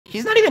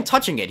He's not even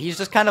touching it. He's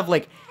just kind of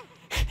like...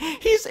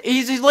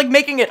 He's like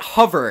making it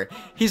hover.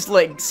 He's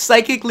like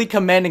psychically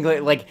commanding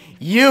like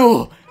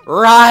you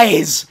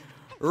rise,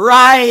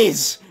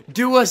 rise,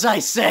 do as I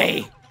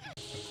say.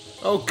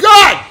 Oh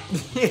God!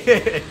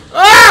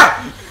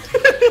 Ah!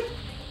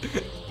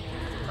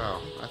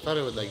 Oh, I thought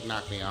it would like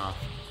knock me off.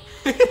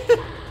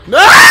 No!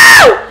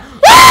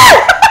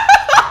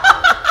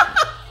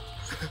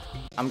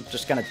 I'm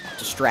just gonna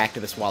distract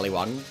this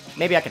Wallywog.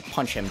 Maybe I could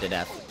punch him to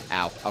death.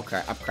 Ow.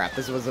 Okay. Oh, crap.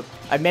 This was a...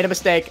 I made a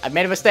mistake. I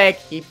made a mistake.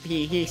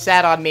 He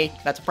sat on me.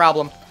 That's a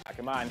problem. Oh,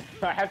 come on.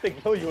 I have to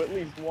kill you at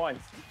least once.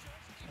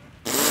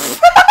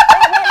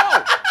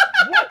 Whoa!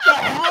 What the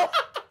hell?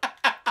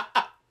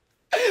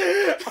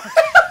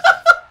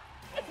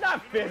 That's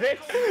not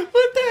physics.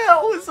 What the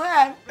hell was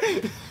that?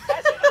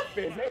 That's not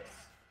physics.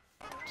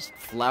 Just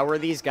flower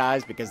these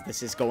guys because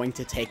this is going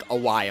to take a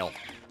while.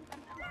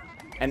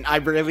 And I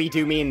really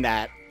do mean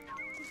that.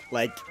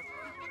 Like,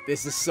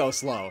 this is so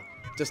slow.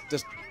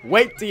 Just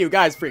wait till you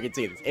guys freaking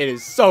see this. It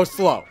is so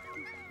slow.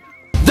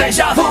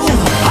 Deja vu,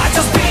 I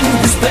just been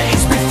in this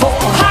place before.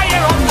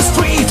 Higher on the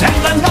street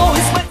and the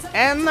noise went.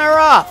 And they're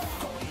off.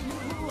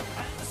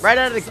 Right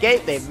out of the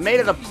gate, they've made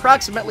it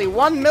approximately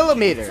 1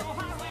 millimeter.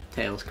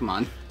 Tails, come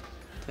on.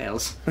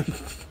 Tails.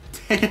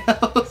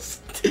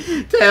 Tails.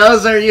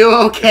 Tails, are you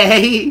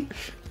okay?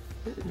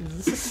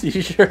 Is this a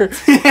seizure?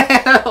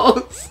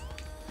 Tails.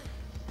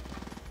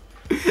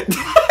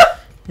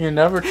 You're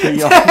never too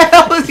young.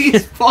 Tails,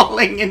 he's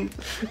falling in.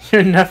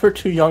 You're never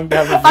too young to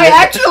have a I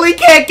actually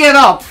can't get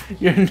up.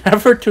 You're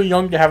never too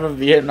young to have a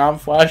Vietnam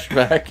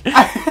flashback.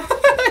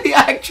 I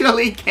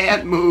actually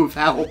can't move.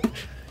 Help.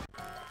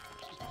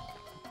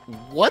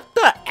 What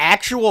the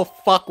actual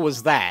fuck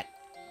was that?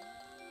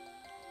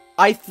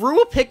 I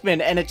threw a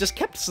Pikmin and it just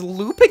kept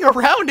looping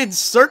around in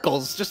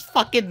circles. Just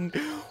fucking...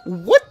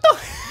 What the...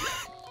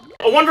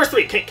 Oh, 1 vs.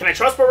 3. Can I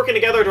trust we're working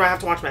together, or do I have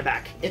to watch my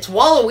back? It's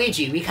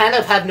Waluigi. We kind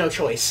of have no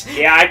choice.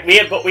 Yeah,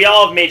 we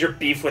all have major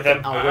beef with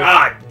him. Oh,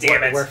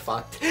 damn it. We're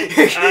fucked.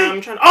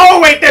 I'm trying.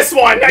 Oh wait, this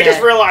one! I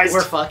just realized.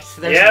 We're fucked.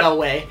 There's no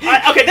way.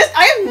 Okay,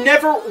 I have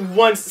never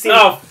once seen.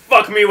 Oh,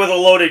 fuck me with a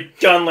loaded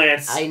gun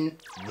lance.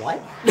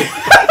 What?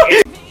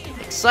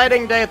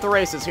 Exciting day at the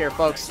races here,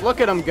 folks.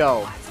 Look at them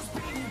go.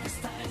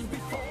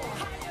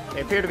 They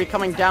appear to be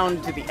coming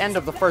down to the end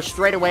of the first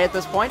straightaway at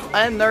this point,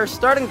 and they're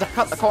starting to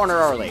cut the corner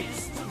early.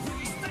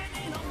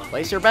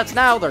 Place your bets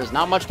now. There's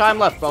not much time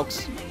left,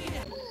 folks.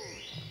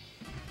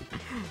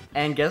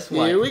 And guess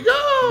what? Here we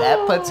go!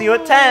 That puts you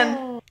at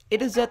 10.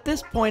 It is at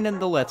this point in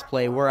the Let's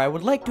Play where I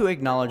would like to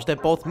acknowledge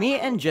that both me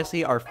and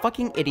Jesse are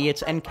fucking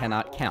idiots and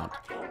cannot count.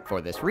 For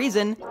this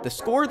reason, the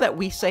score that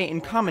we say in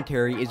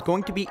commentary is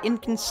going to be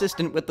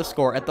inconsistent with the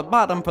score at the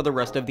bottom for the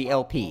rest of the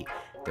LP.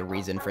 The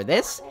reason for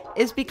this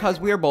is because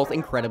we are both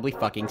incredibly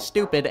fucking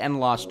stupid and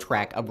lost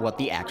track of what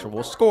the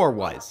actual score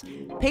was.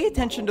 Pay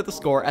attention to the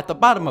score at the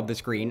bottom of the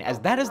screen, as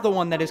that is the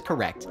one that is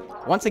correct.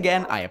 Once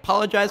again, I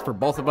apologize for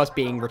both of us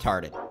being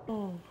retarded.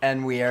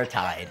 And we are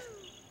tied.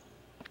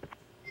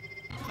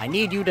 I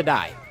need you to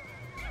die.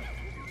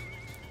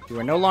 You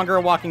are no longer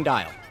a walking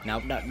dial.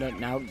 Now,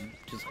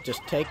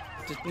 just take...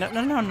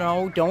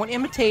 No, don't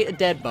imitate a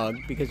dead bug,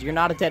 because you're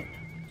not a dead...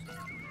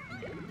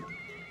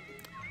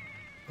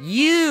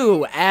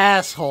 You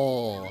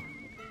asshole!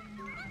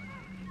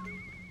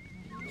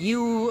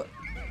 You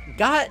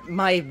got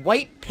my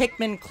white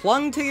Pikmin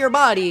clung to your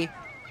body,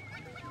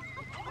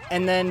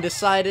 and then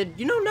decided,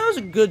 you know, now's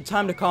a good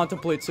time to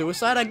contemplate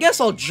suicide. I guess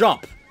I'll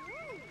jump.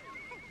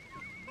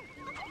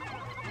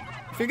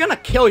 If you're gonna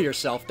kill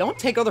yourself, don't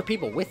take other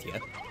people with you.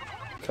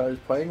 Because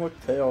playing with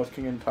Tails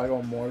can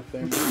entitle more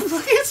things.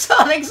 Look at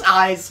Sonic's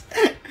eyes!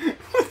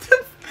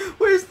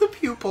 Where's the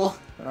pupil?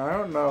 I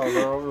don't know,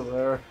 they're over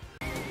there.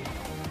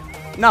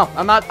 No,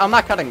 I'm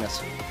not cutting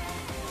this.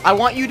 I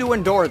want you to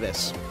endure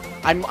this.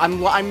 I'm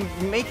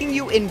making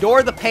you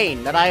endure the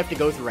pain that I have to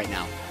go through right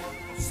now.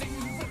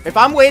 If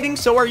I'm waiting,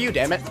 so are you,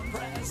 damn it.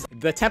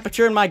 The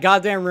temperature in my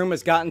goddamn room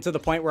has gotten to the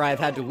point where I've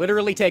had to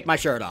literally take my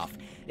shirt off.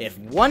 If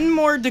 1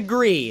 more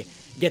degree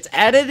gets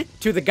added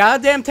to the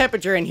goddamn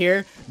temperature in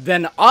here,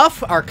 then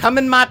off are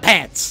coming my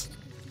pants.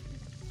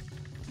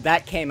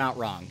 That came out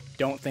wrong.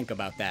 Don't think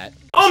about that.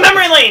 Oh,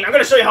 memory lane! I'm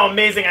gonna show you how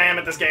amazing I am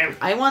at this game.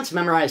 I once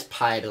memorized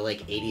pi to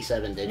like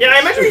 87 digits. Yeah, I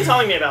remember you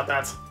telling me about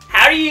that.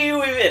 How do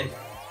you even...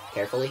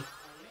 Carefully.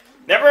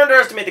 Never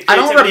underestimate the I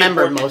creativity don't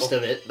remember of most people.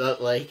 of it,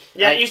 but like...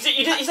 Yeah, you said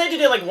you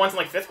did it like once in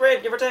like 5th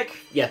grade, give or take?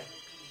 Yeah.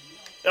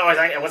 Oh,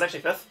 it was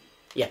actually 5th?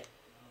 Yeah.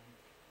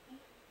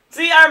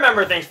 See, I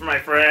remember things from my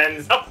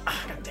friends. Oh,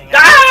 god dang it.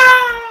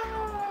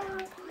 Ah!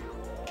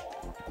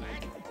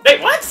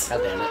 Wait, what?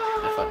 God damn it,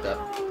 I fucked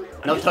up.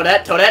 No,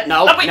 Toadette,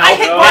 no, Oh, wait, no, I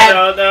hit no.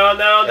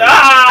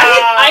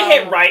 Ah! I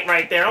hit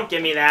right there. Don't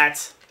give me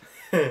that.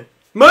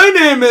 My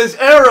name is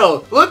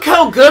Arrow. Look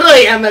how good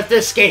I am at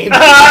this game.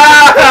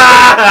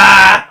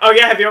 Oh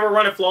yeah, have you ever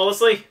run it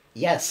flawlessly?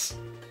 Yes.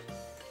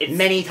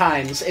 Many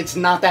times. It's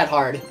not that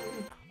hard.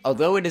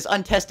 Although it is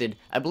untested,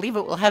 I believe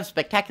it will have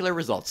spectacular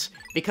results,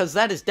 because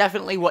that is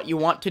definitely what you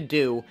want to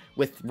do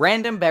with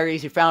random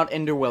berries you found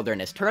in the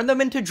wilderness. Turn them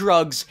into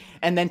drugs,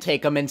 and then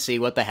take them and see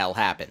what the hell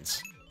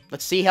happens.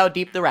 Let's see how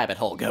deep the rabbit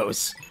hole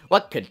goes.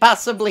 What could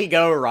possibly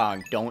go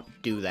wrong? Don't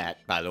do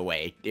that, by the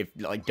way.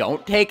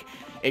 Don't take...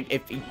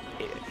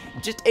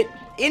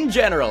 in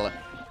general,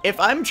 if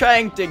I'm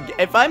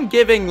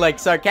giving, like,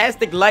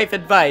 sarcastic life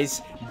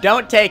advice,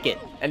 don't take it.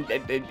 And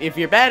if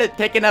you're bad at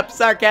picking up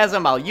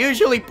sarcasm, I'll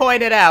usually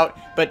point it out,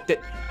 but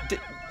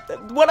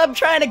what I'm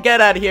trying to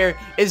get at here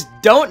is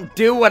don't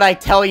do what I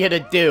tell you to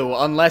do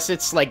unless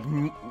it's, like,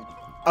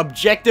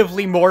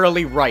 objectively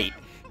morally right,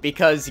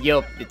 because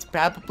it's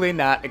probably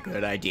not a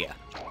good idea.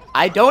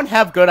 I don't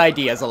have good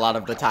ideas a lot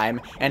of the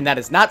time, and that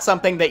is not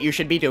something that you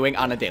should be doing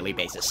on a daily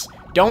basis.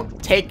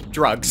 Don't take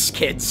drugs,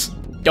 kids.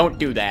 Don't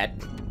do that.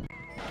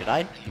 Did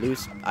I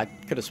lose? I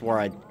could have swore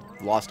I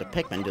lost a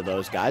Pikmin to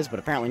those guys, but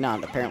apparently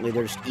not. Apparently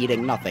they're just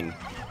eating nothing.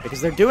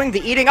 Because they're doing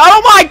the eating—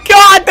 Oh my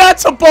god,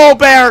 that's a bull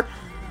bear!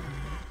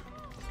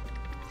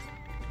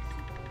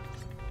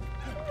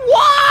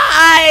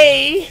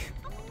 Why?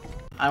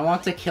 I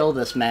want to kill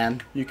this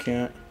man. You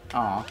can't.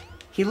 Aw.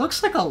 He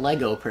looks like a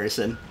Lego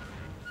person.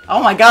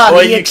 Oh my god,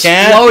 Wait, he you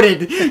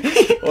exploded!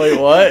 Wait,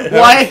 what?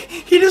 Why?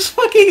 He just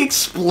fucking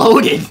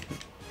exploded!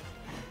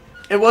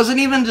 It wasn't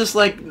even just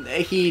like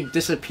he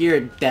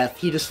disappeared death,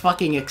 he just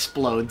fucking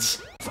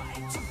explodes.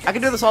 I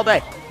can do this all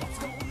day.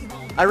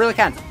 I really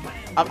can.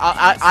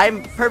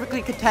 I'm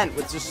perfectly content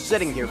with just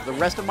sitting here for the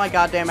rest of my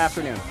goddamn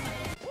afternoon.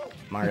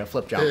 Mario,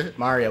 flip jump.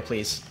 Mario,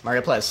 please.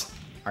 Mario, please.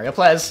 Mario,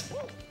 please.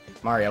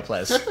 Mario,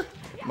 please.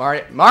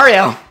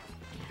 Mario!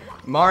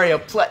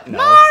 Mario,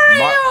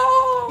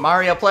 no.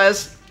 Mario,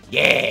 please.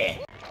 Yeah!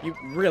 You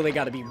really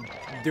gotta be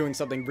doing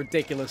something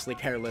ridiculously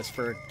careless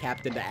for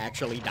Captain to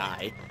actually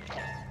die.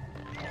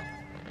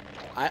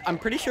 I'm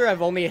pretty sure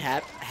I've only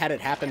had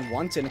it happen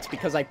once, and it's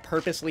because I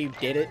purposely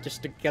did it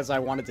just because I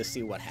wanted to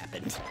see what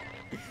happened.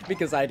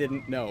 Because I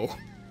didn't know.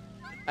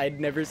 I'd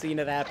never seen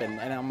it happen,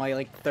 and on my,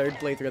 like, third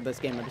playthrough of this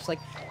game, I'm just like,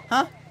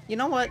 huh? You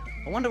know what?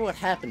 I wonder what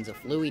happens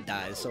if Louis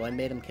dies, so I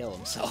made him kill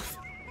himself.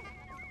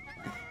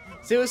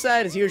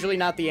 Suicide is usually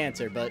not the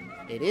answer, but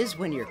it is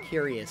when you're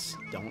curious.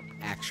 Don't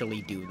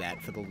actually do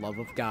that. For the love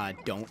of God,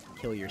 don't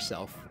kill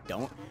yourself.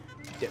 Don't...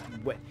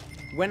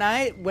 When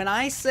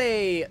I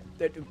say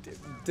that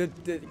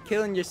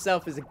killing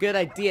yourself is a good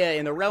idea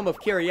in the realm of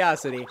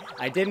curiosity,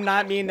 I did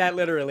not mean that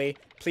literally.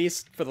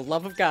 Please, for the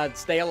love of God,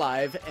 stay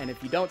alive, and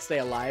if you don't stay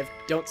alive,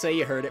 don't say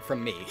you heard it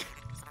from me.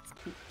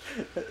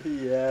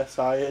 Yeah,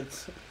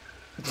 science.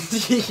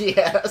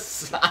 Yeah,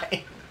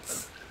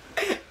 science.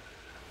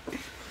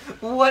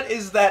 What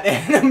is that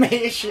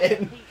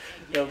animation?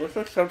 Yeah, looks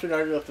like something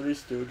out of the Three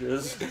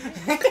Stooges.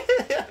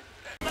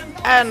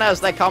 And as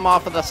they come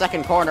off of the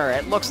second corner,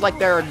 it looks like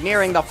they're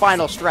nearing the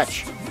final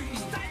stretch.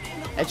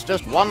 It's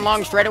just one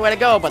long straightaway to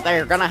go, but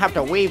they're gonna have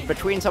to weave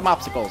between some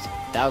obstacles.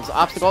 Those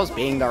obstacles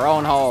being their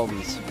own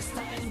homes.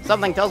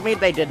 Something tells me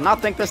they did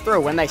not think this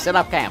through when they set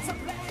up camp.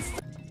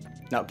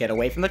 No, get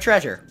away from the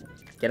treasure.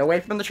 Get away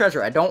from the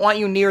treasure. I don't want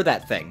you near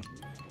that thing.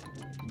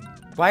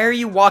 Why are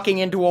you walking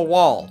into a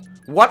wall?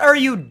 What are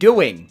you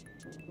doing?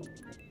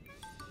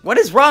 What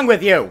is wrong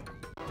with you?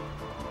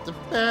 The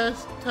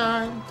best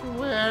time to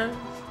wear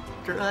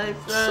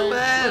Striped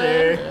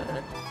sweater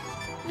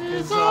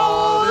is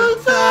all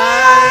the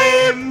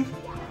time.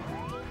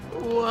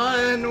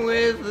 One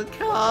with the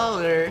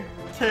collar,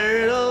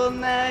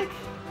 turtleneck.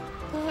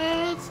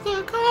 That's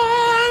the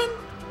kind.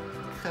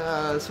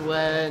 'Cause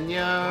when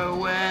you're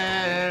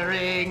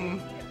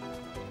wearing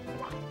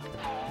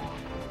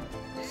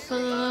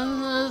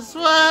the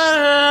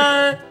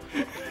sweater.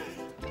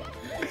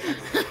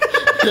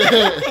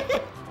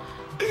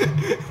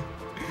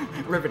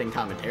 riveting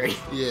commentary.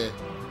 Yeah.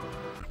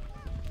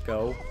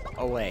 Go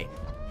away.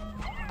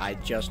 I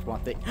just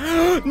want the—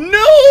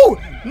 No!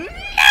 No!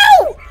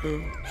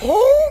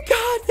 Oh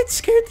god, that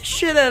scared the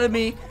shit out of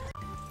me.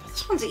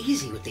 This one's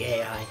easy with the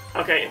AI.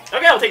 Okay,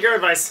 I'll take your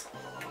advice.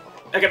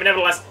 Okay, but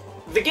nevertheless,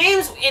 the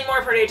games in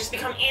Mario Party 8 just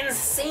become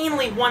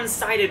insanely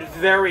one-sided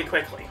very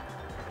quickly.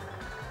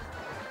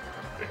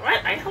 Wait,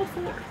 what? I held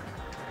forward.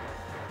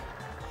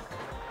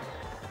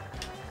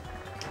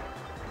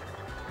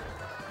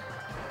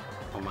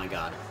 Oh my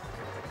god.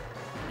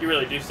 You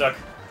really do suck.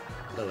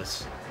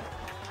 Lewis,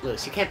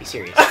 you can't be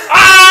serious.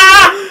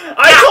 Ah!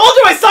 I told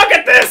you I suck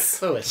at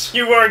this! Lewis.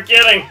 You weren't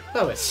kidding.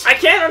 Lewis. I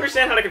can't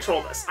understand how to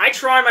control this. I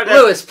try my best.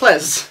 Lewis,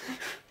 please.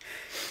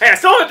 Hey, I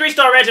still have a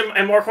 3-star Reg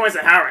and more coins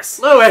than Harris.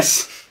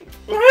 Lewis!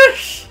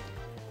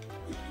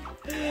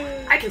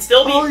 I can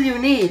still be— All you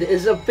need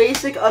is a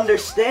basic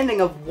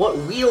understanding of what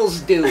wheels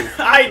do.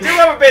 I do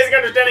have a basic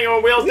understanding of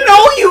what wheels do.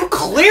 No, you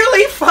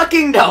clearly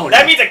fucking don't!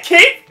 That means a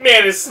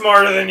caveman is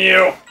smarter than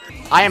you.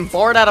 I am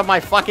bored out of my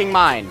fucking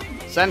mind.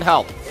 Send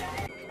help.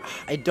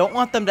 I don't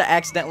want them to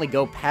accidentally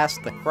go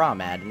past the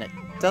Crawmad, and it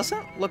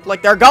doesn't look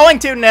like they're going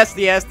to, Nest.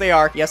 Yes, they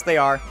are. Yes, they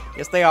are.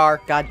 Yes, they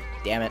are. God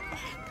damn it.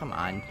 Come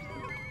on.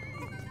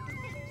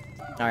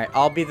 Alright,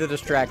 I'll be the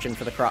distraction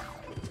for the Craw...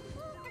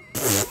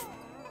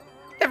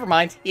 never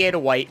mind. He ate a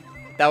white.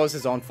 That was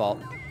his own fault.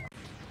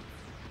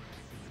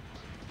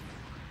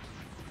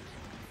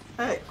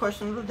 Alright,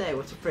 question of the day.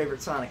 What's your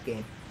favorite Sonic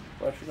game?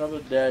 Question of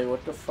the day.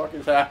 What the fuck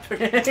is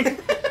happening?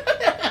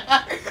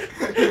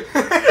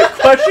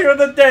 Question of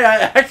the day.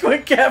 I actually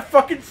can't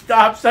fucking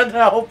stop. Send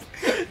help.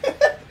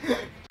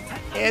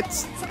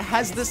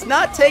 Has this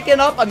not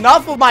taken up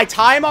enough of my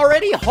time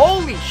already?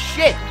 Holy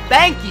shit,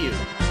 thank you!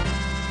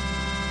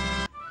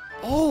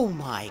 Oh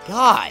my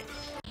god.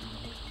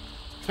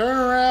 Turn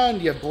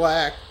around, you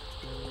black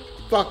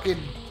fucking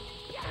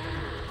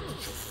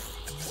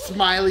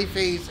smiley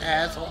face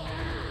asshole.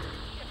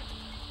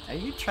 Are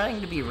you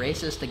trying to be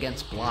racist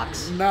against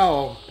blocks?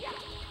 No.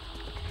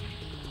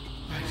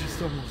 I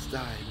just almost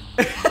died.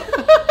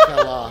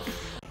 Fell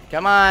off.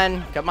 Come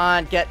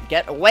on,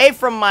 get away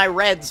from my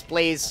reds,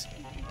 please.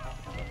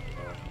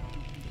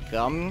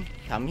 Come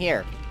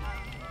here.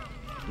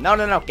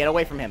 No, get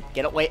away from him.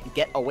 Get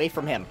away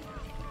from him.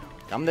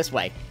 Come this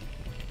way.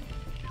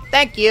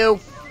 Thank you.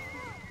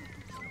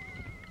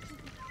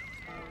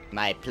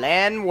 My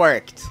plan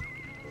worked.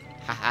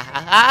 Ha ha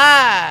ha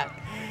ha!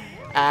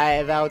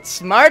 I've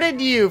outsmarted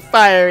you,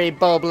 fiery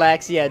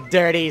Bulblax, you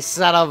dirty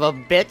son of a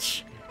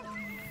bitch.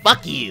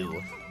 Fuck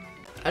you.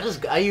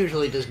 I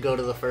usually just go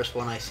to the first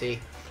one I see.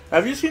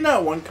 Have you seen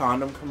that one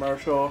condom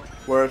commercial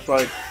where it's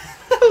like...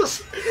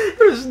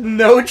 There's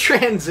no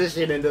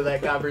transition into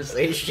that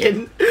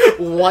conversation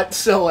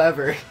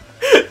whatsoever.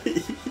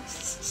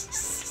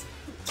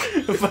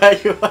 But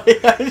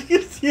have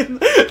you seen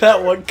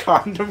that one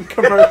condom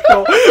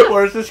commercial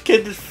where it's this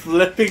kid just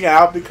flipping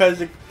out because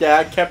his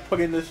dad kept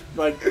putting this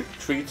like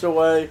treats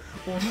away?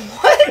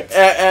 What?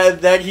 And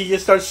then he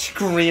just starts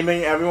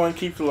screaming. Everyone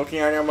keeps looking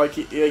at him like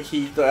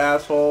he's the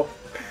asshole,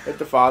 like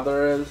the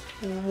father is.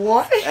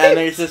 What? And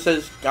then he just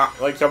says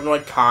like something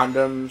like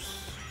condoms,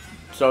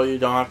 so you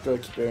don't have to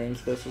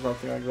experience this or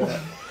something like that.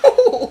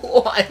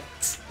 What?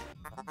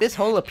 This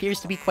hole appears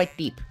to be quite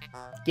deep.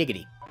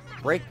 Giggity.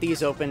 Break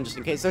these open just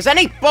in case there's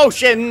any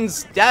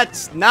potions!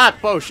 That's not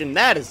potion,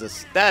 that's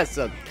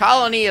a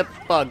colony of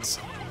bugs.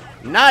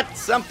 Not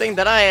something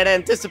that I had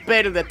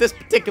anticipated at this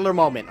particular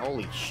moment.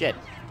 Holy shit.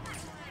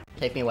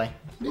 Take me away.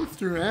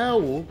 Mr.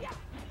 Owl.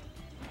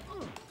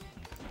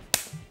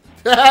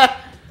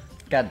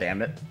 God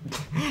damn it.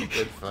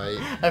 Good fight.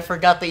 I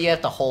forgot that you have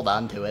to hold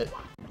on to it.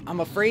 I'm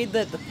afraid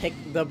that the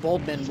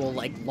Bulbmen will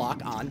like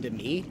lock onto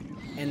me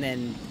and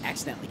then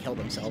accidentally kill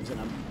themselves,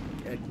 and I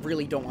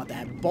really don't want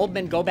that.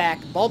 Bulbmen, go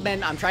back.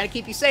 Bulbmen, I'm trying to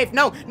keep you safe.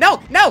 No!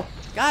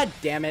 God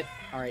damn it.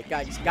 Alright,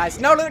 guys,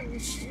 no!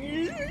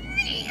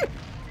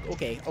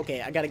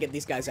 Okay, I gotta get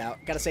these guys out.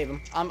 Gotta save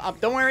them.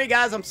 Don't worry,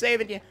 guys, I'm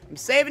saving you. I'm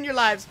saving your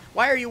lives.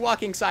 Why are you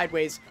walking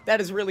sideways? That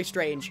is really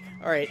strange.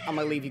 Alright, I'm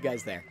gonna leave you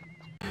guys there.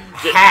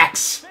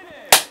 Hacks!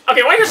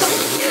 Okay, why are you so...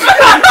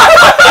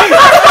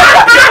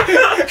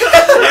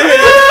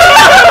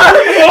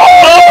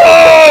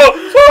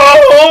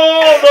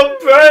 Oh, the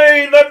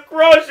pain, the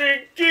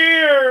crushing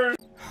gears!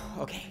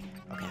 Okay.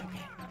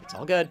 It's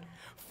all good.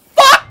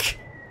 Fuck!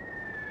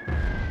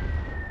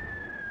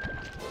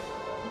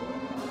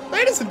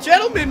 Ladies and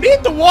gentlemen,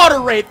 meet the Water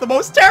Wraith, the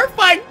most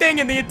terrifying thing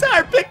in the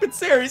entire Pikmin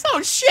series.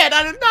 Oh shit,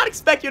 I did not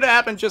expect you to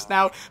happen just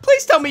now.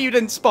 Please tell me you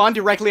didn't spawn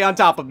directly on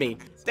top of me.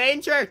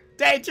 Danger!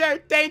 Get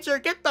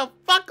the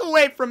fuck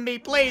away from me,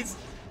 please.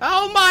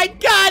 Oh my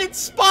god, it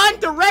spawned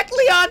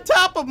directly on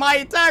top of my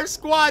entire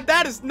squad.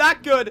 That is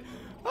not good.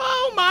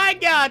 Oh my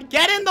god,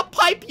 get in the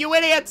pipe, you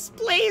idiots.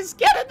 Please,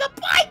 get in the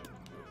pipe.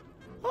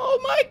 Oh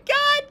my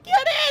god,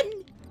 get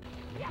in.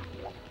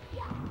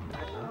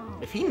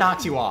 If he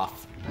knocks you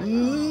off.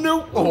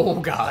 Nope. Oh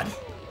god.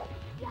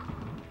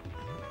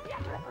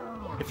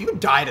 If you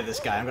die to this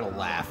guy, I'm gonna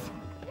laugh.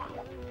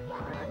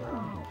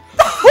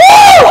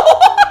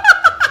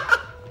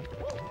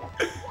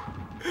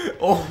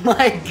 Oh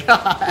my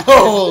god.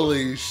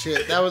 Holy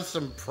shit, that was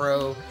some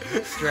pro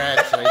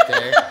strats right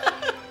there.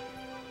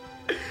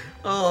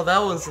 Oh, that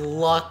was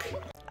luck.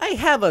 I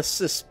have a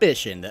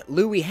suspicion that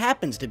Louie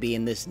happens to be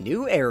in this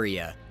new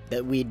area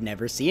that we'd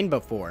never seen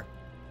before.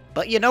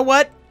 But you know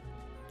what?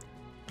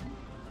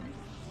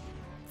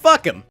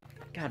 Fuck him.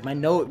 God, my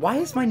nose. Why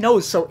is my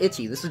nose so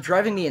itchy? This is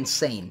driving me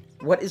insane.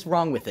 What is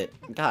wrong with it?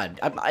 God,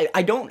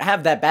 I don't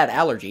have that bad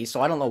allergy,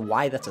 so I don't know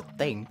why that's a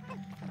thing.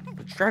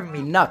 It's driving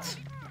me nuts.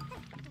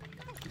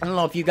 I don't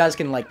know if you guys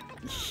can, like,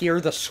 hear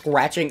the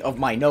scratching of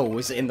my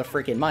nose in the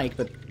freaking mic,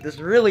 but this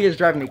really is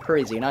driving me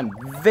crazy, and I'm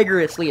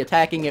vigorously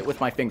attacking it with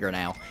my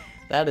fingernail.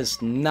 That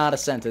is not a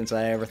sentence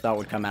I ever thought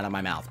would come out of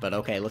my mouth, but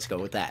okay, let's go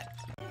with that.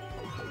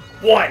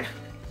 1.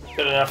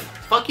 Good enough.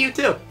 Fuck you,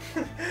 too.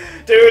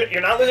 Dude,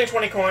 you're not losing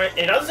 20 coins,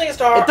 you're not losing a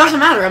star. It doesn't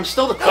matter, I'm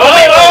still the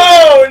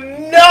Oh,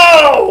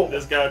 no!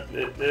 This is gonna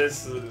be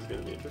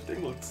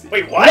interesting. Let's see.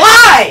 Wait, what?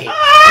 Why?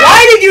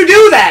 Why did you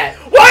do that?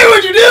 Why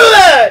would you do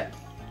that?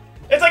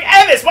 It's like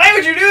Evis, why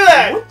would you do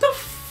that? What the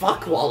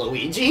fuck,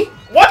 Waluigi?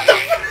 What the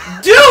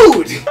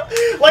Dude!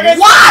 Like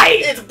why?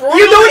 It's brutally...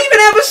 You don't even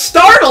have a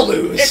star to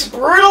lose! It's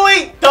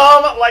brutally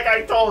dumb, like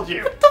I told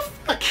you. What the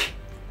fuck?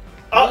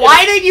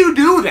 Why did you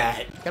do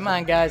that? Come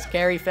on, guys,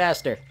 carry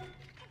faster.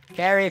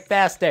 Carry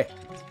faster.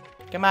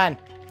 Come on.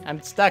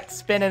 I'm stuck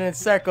spinning in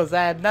circles.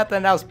 I have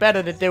nothing else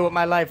better to do with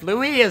my life.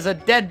 Louis is a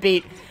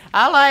deadbeat.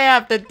 All I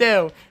have to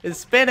do is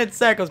spin in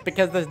circles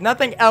because there's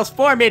nothing else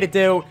for me to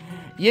do.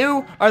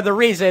 You are the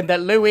reason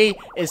that Louis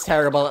is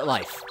terrible at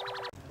life.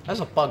 There's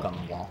a bug on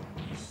the wall.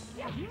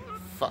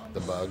 Fuck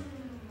the bug.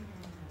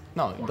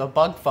 No, the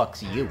bug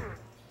fucks you.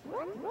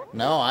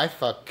 No, I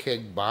fuck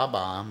King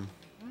Bob-omb.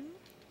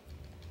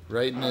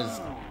 Right in his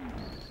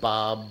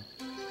bob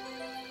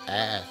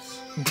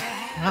ass.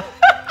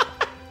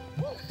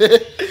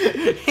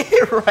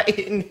 Right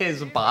in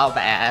his bob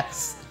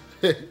ass.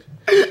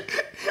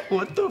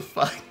 What the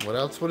fuck? What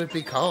else would it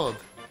be called?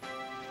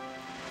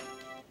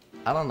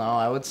 I don't know.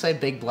 I would say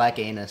big black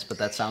anus, but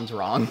that sounds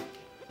wrong.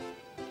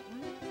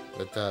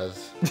 It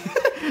does.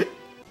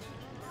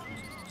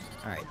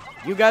 Alright.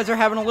 You guys are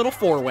having a little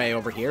four-way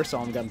over here,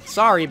 so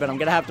sorry, but I'm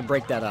gonna have to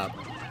break that up.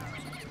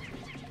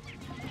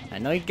 I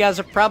know you guys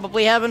are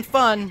probably having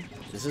fun.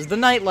 This is the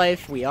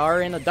nightlife. We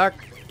are in a dark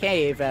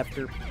cave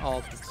after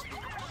all this.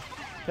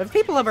 Have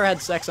people ever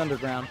had sex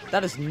underground?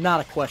 That is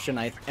not a question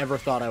I ever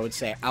thought I would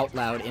say out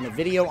loud in a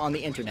video on the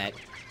internet.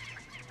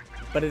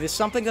 But it is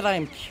something that I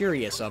am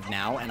curious of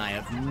now, and I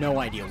have no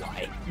idea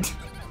why.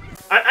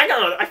 I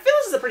don't know. I feel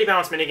this is a pretty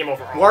balanced minigame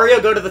overall.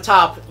 Wario, go to the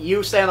top.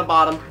 You stay on the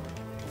bottom.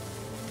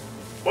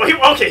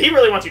 Well, okay, he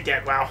really wants you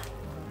dead. Wow.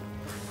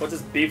 What's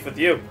his beef with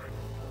you?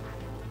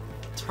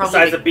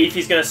 Besides the beef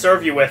he's gonna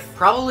serve you with.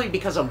 Probably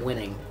because I'm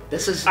winning.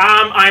 This is...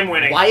 I'm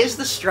winning. Why is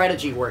this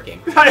strategy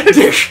working?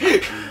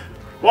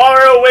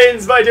 Wario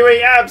wins by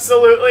doing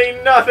absolutely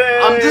nothing.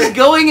 I'm just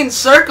going in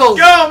circles.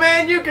 Go,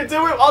 man, you can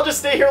do it. I'll just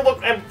stay here and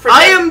pretend.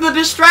 I am the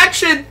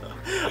distraction.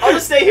 I'll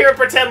just stay here and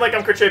pretend like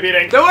I'm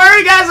contributing. Don't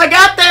worry, guys, I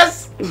got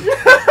this.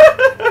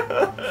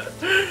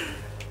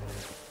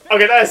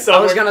 Okay, that is so.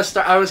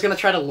 I was gonna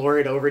try to lure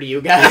it over to you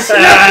guys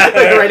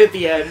right at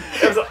the end.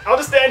 I'll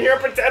just stand here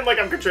and pretend like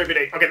I'm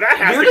contributing. Okay, that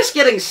has You're just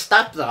getting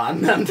stepped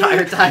on the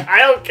entire time. I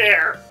don't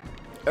care.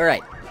 All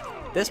right,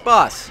 this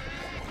boss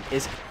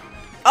is.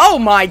 Oh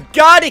my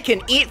God! It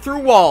can eat through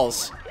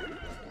walls.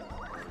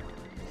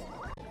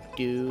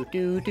 Do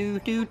do do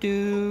do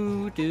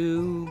do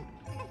do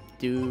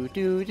do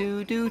do do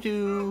do do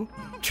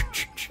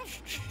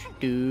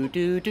do do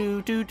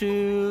do do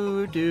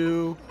do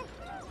do.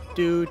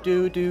 Do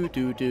do do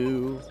do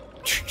do.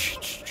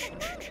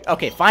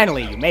 Okay,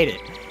 finally you made it.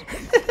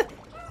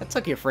 That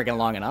took you friggin'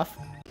 long enough.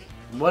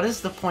 What is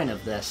the point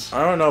of this?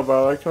 I don't know,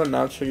 but I like to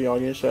announce to the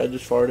audience that I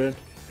just farted.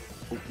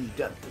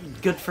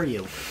 Good for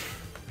you.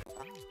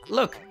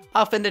 Look,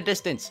 off in the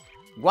distance,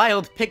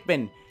 wild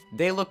Pikmin.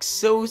 They look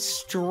so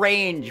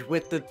strange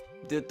with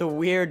the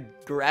weird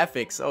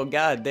graphics. Oh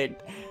God,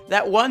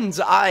 that one's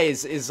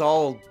eyes is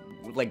all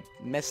like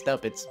messed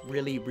up. It's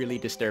really, really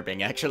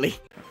disturbing, actually.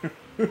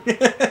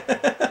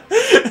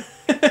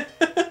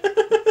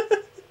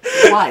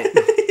 What?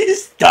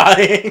 He's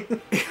dying.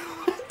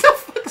 What the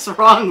fuck's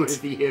wrong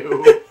with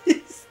you?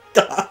 He's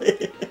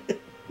dying.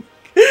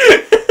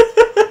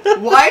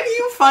 Why do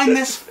you find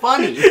this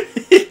funny?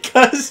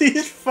 Because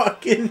he's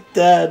fucking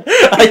dead.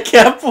 I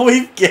can't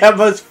believe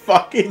Gamma's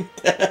fucking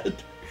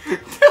dead.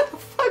 What the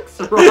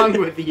fuck's wrong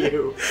with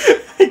you?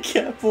 I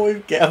can't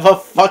believe Gamma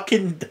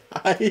fucking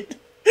died.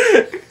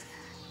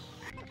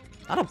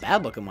 Not a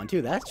bad looking one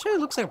too. That actually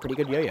looks like a pretty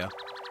good yo-yo.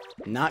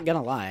 Not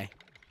gonna lie.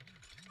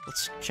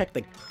 Let's check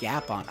the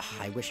gap on.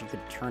 I wish you could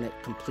turn it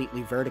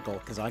completely vertical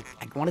because I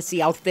want to see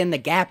how thin the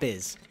gap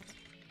is.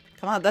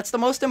 Come on, that's the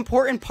most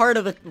important part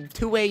of a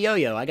two-way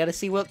yo-yo. I gotta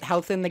see how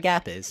thin the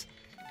gap is.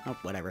 Oh,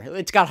 whatever.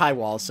 It's got high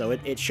walls, so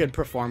it should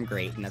perform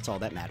great, and that's all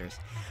that matters.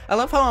 I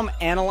love how I'm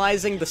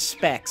analyzing the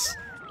specs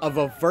of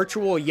a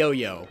virtual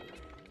yo-yo.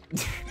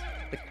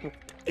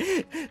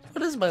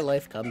 What does my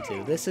life come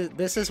to? This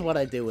is what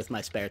I do with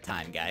my spare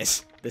time,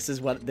 guys. This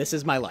is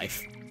my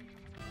life.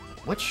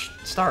 Which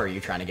star are you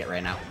trying to get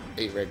right now?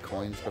 8 red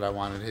coins, but I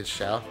wanted his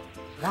shell.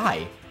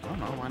 Why? I don't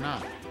know, why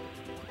not?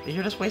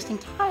 You're just wasting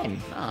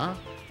time. Nah.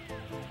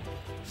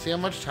 See how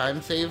much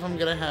time save I'm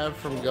gonna have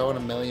from going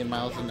 1,000,000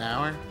 miles an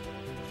hour?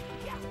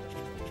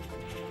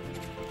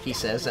 He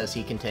says as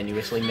he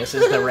continuously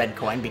misses the red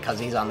coin because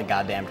he's on the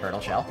goddamn turtle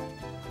shell.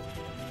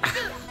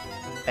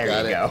 There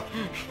Got you it. go.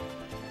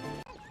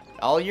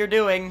 All you're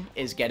doing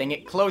is getting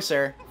it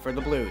closer for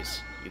the blues.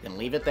 You can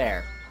leave it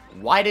there.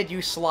 Why did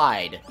you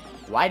slide?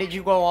 Why did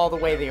you go all the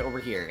way over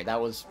here? That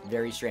was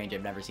very strange.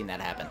 I've never seen that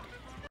happen.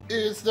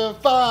 It's the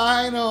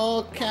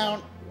final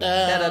countdown.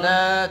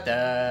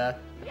 Da-da-da-da.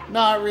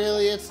 Not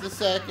really, it's the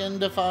second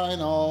to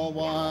final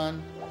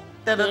one.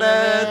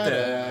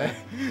 Da-da-da-da.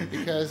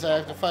 Because I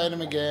have to fight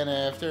him again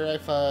after I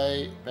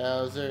fight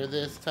Bowser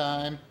this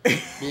time.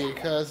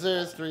 Because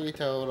there's 3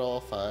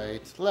 total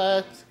fights.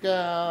 Let's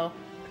go.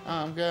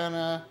 I'm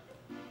gonna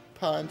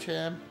punch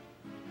him.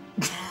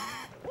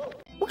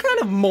 What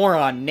kind of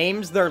moron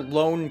names their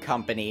loan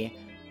company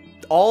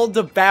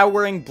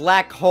all-devouring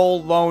black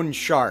hole loan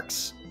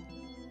sharks?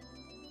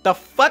 The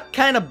fuck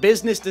kind of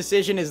business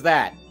decision is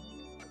that?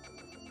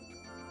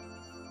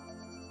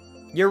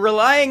 You're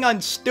relying on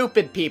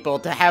stupid people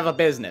to have a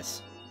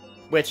business.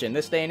 Which, in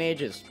this day and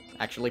age, is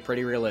actually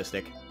pretty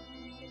realistic.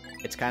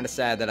 It's kind of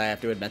sad that I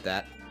have to admit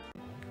that.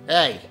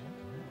 Hey.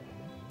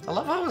 I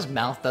love how his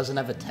mouth doesn't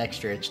have a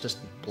texture, it's just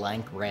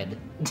blank red.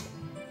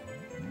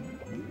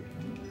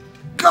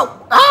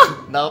 Go!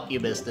 Ah! Nope, you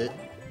missed it.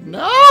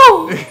 No!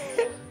 No!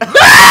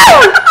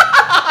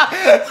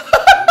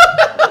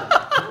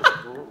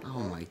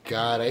 Oh my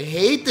god, I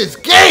hate this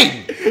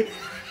game!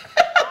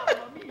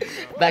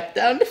 Back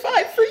down to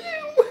 5 for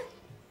you!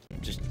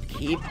 Just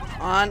keep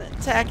on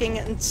attacking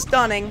and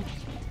stunning.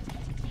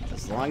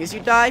 As long as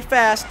you die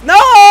fast.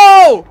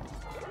 No!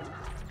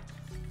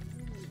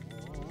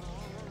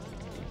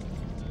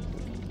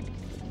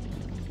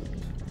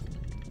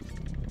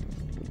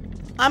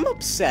 I'm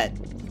upset.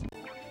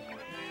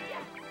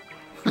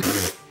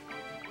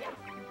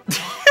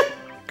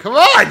 Come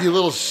on, you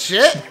little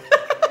shit!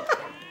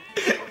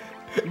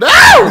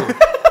 No!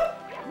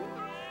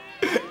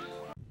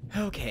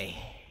 Okay,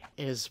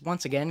 it is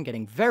once again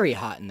getting very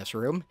hot in this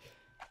room,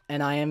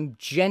 and I am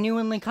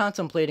genuinely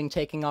contemplating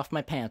taking off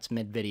my pants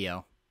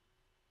mid-video.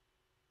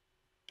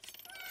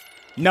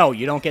 No,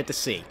 you don't get to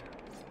see.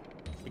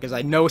 Because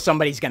I know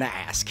somebody's gonna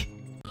ask.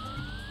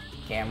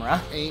 Camera.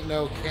 Ain't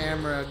no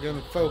camera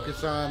gonna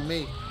focus on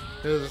me.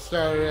 Cause it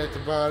started at the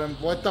bottom.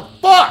 What the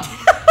fuck?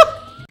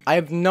 I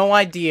have no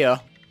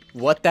idea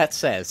what that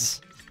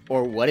says,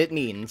 or what it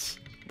means,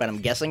 but I'm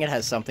guessing it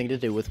has something to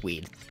do with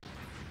weed.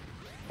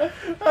 I'm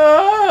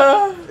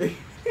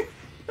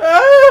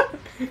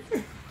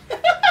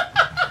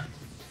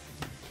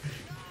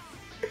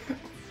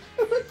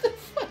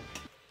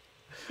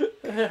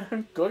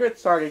good at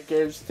Sonic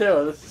games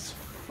too. This is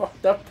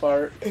fucked up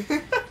part.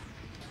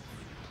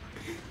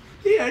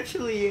 He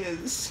actually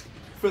is,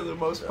 for the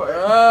most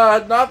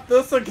part. Not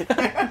this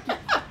again.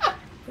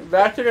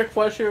 Back to the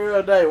question of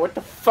the day. What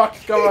the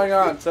fuck's going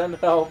on? Send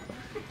help.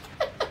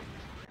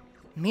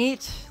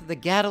 Meet the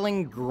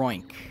Gatling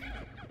Groink.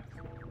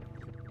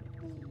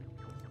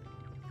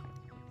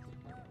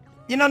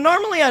 You know,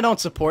 normally I don't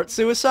support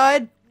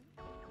suicide,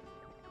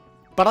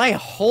 but I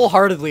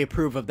wholeheartedly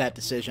approve of that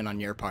decision on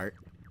your part.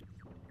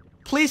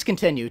 Please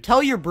continue.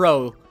 Tell your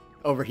bro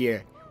over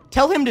here.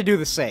 Tell him to do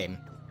the same.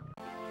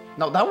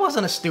 No, that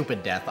wasn't a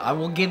stupid death. I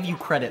will give you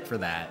credit for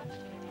that.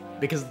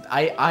 Because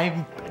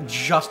I'm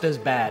just as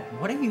bad.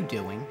 What are you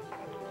doing?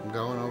 I'm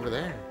going over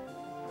there.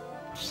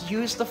 Just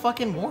use the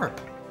fucking warp.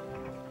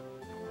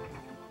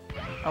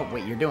 Oh,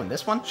 wait, you're doing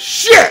this one?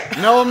 Shit!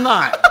 No, I'm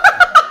not.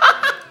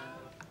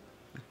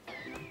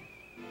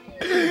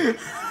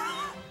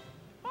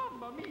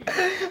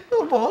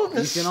 Of all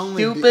the You can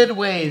only stupid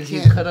ways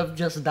you can't- could have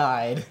just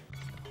died.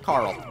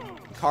 Carl.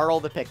 Carl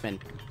the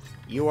Pikmin.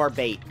 You are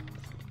bait.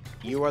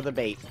 You are the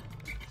bait.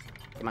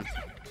 Come on.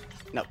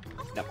 No.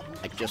 No.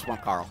 I just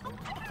want Carl.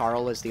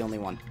 Carl is the only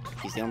one.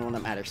 He's the only one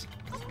that matters.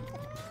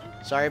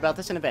 Sorry about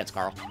this in advance,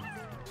 Carl.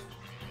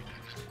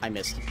 I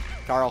missed.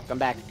 Carl, come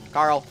back.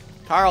 Carl.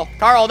 Carl.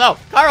 Carl, no!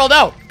 Carl,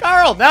 no!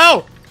 Carl,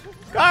 no!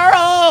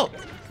 Carl!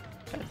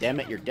 God damn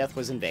it, your death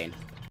was in vain.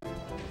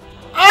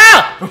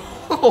 Ah!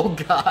 Oh,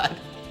 God.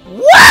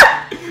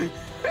 What?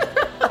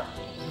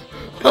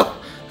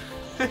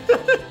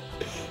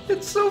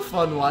 It's so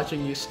fun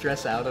watching you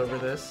stress out over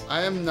this.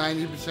 I am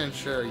 90%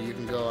 sure you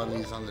can go on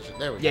these on the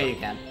There we go. Yeah, you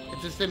can. It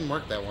just didn't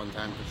work that one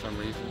time for some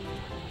reason.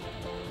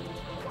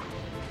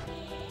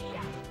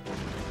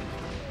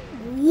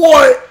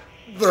 What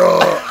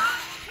the?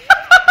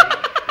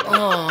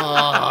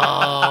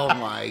 Oh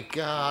my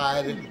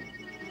god.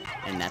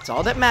 And that's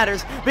all that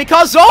matters,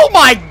 because, oh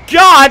my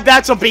God,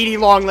 that's a beady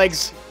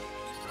Longlegs.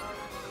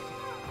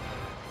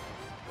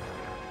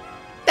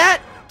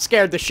 That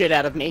scared the shit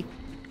out of me.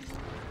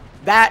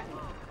 That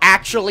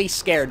actually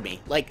scared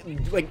me. Like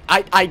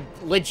I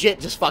legit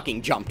just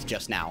fucking jumped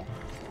just now.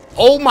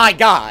 Oh my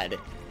God.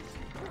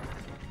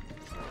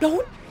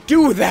 Don't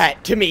do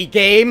that to me,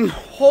 game.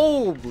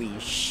 Holy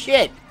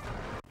shit.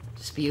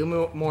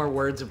 Spew more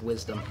words of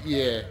wisdom.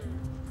 Yeah.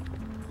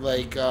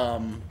 Like,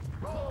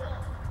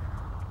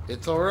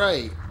 it's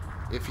alright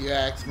if you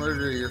axe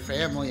murder your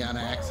family on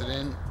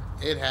accident.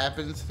 It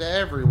happens to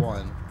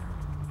everyone.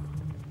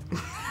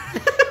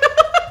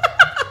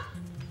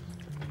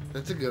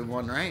 That's a good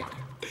one, right?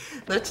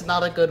 That's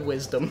not a good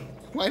wisdom.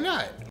 Why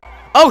not?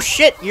 Oh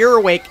shit, you're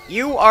awake.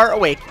 You are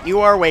awake. You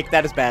are awake.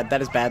 That is bad.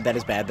 That is bad. That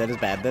is bad. That is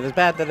bad. That is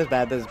bad. That is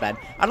bad. That is bad.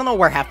 I don't know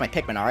where half my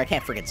Pikmin are. I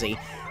can't freaking see.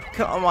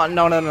 Come on.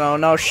 No, no, no,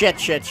 no. Shit,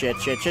 shit, shit,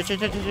 shit, shit, shit,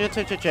 shit, shit,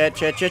 shit, shit, shit,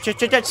 shit, shit,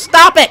 shit, shit.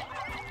 Stop it!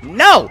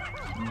 No!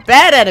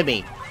 Bad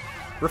enemy.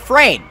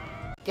 Refrain.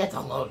 Get a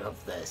load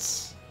of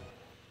this.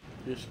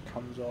 Just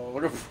comes all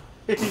over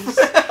the place.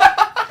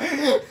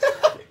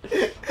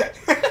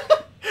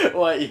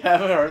 What, you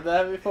haven't heard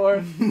that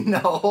before? No.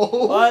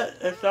 What?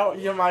 If that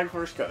your mind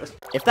first goes.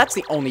 If that's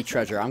the only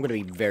treasure, I'm gonna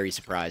be very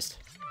surprised.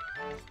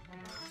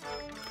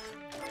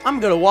 I'm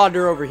gonna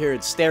wander over here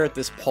and stare at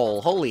this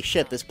pole. Holy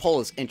shit, this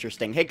pole is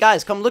interesting. Hey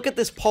guys, come look at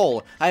this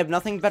pole. I have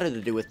nothing better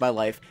to do with my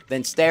life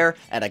than stare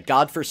at a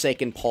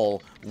godforsaken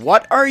pole.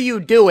 What are you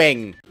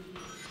doing?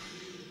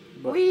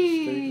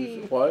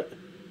 Whee! What?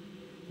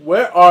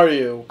 Where are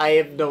you? I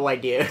have no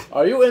idea.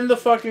 Are you in the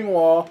fucking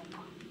wall?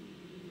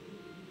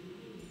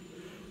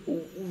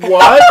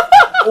 What?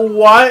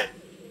 What?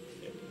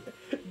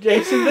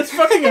 Jason, this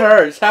fucking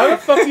hurts. How the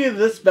fuck are you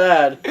this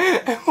bad?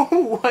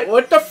 What?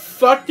 What the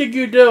fuck did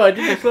you do? I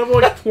did this level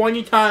like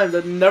 20 times.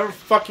 That never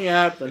fucking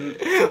happened.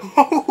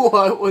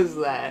 What was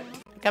that?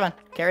 Come on,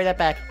 carry that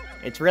back.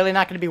 It's really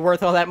not going to be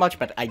worth all that much,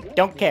 but I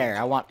don't care.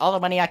 I want all the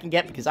money I can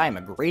get because I am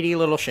a greedy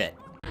little shit.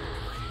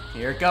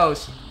 Here it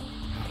goes.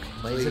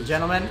 Ladies and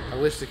gentlemen, I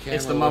wish the camera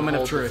it's the would moment of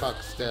hold truth. the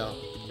fuck still.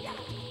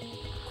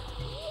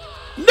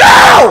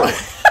 No!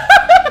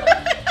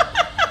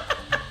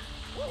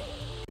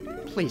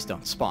 Please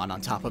don't spawn on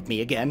top of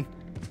me again.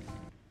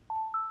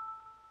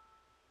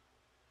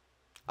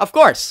 Of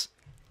course,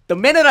 the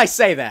minute I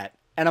say that,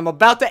 and I'm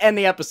about to end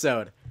the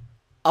episode,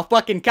 a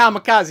fucking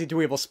kamikaze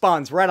dweeble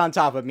spawns right on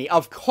top of me.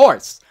 Of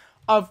course,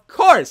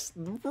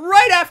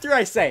 right after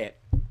I say it.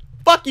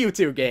 Fuck you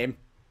two, game.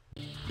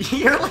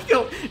 You're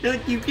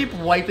like you keep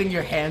wiping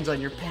your hands on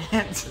your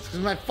pants. It's because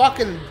my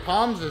fucking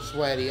palms are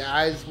sweaty.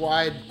 Eyes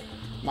wide,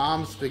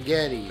 mom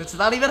spaghetti. That's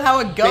not even how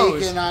it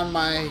goes. Bacon on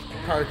my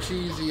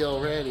parcheesi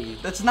already.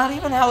 That's not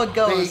even how it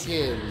goes.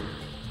 Bacon.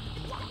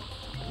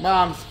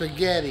 Mom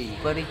spaghetti.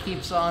 But he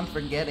keeps on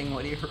forgetting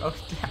what he wrote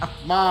down.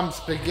 Mom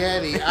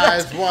spaghetti.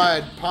 Eyes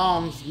wide,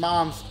 palms,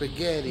 mom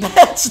spaghetti.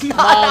 That's not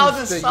how Mom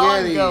the spaghetti.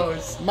 song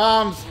goes.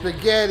 Mom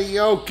spaghetti.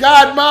 Oh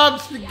God, mom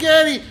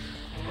spaghetti.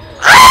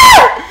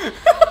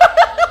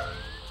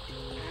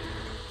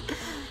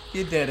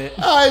 You did it.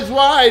 Eyes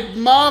wide,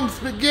 mom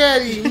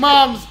spaghetti.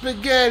 Mom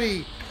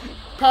spaghetti.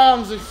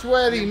 Palms are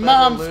sweaty. You better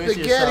Mom lose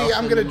spaghetti. yourself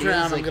I'm in gonna the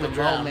drown. I'm music gonna the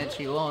drown. moment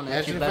you own it.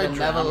 Imagine You if I better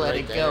never drowned let right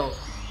it there. go.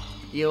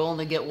 You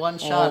only get one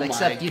shot, my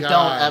except you God.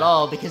 don't at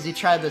all because you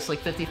tried this like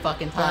 50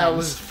 fucking times. That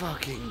was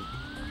fucking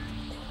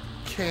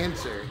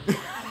cancer.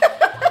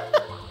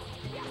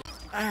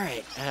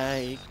 Alright,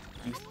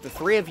 the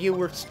three of you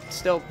were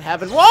still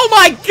having— Oh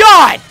my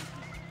God!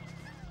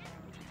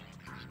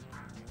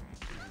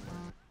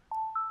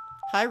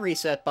 Hi,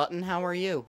 reset button, how are you?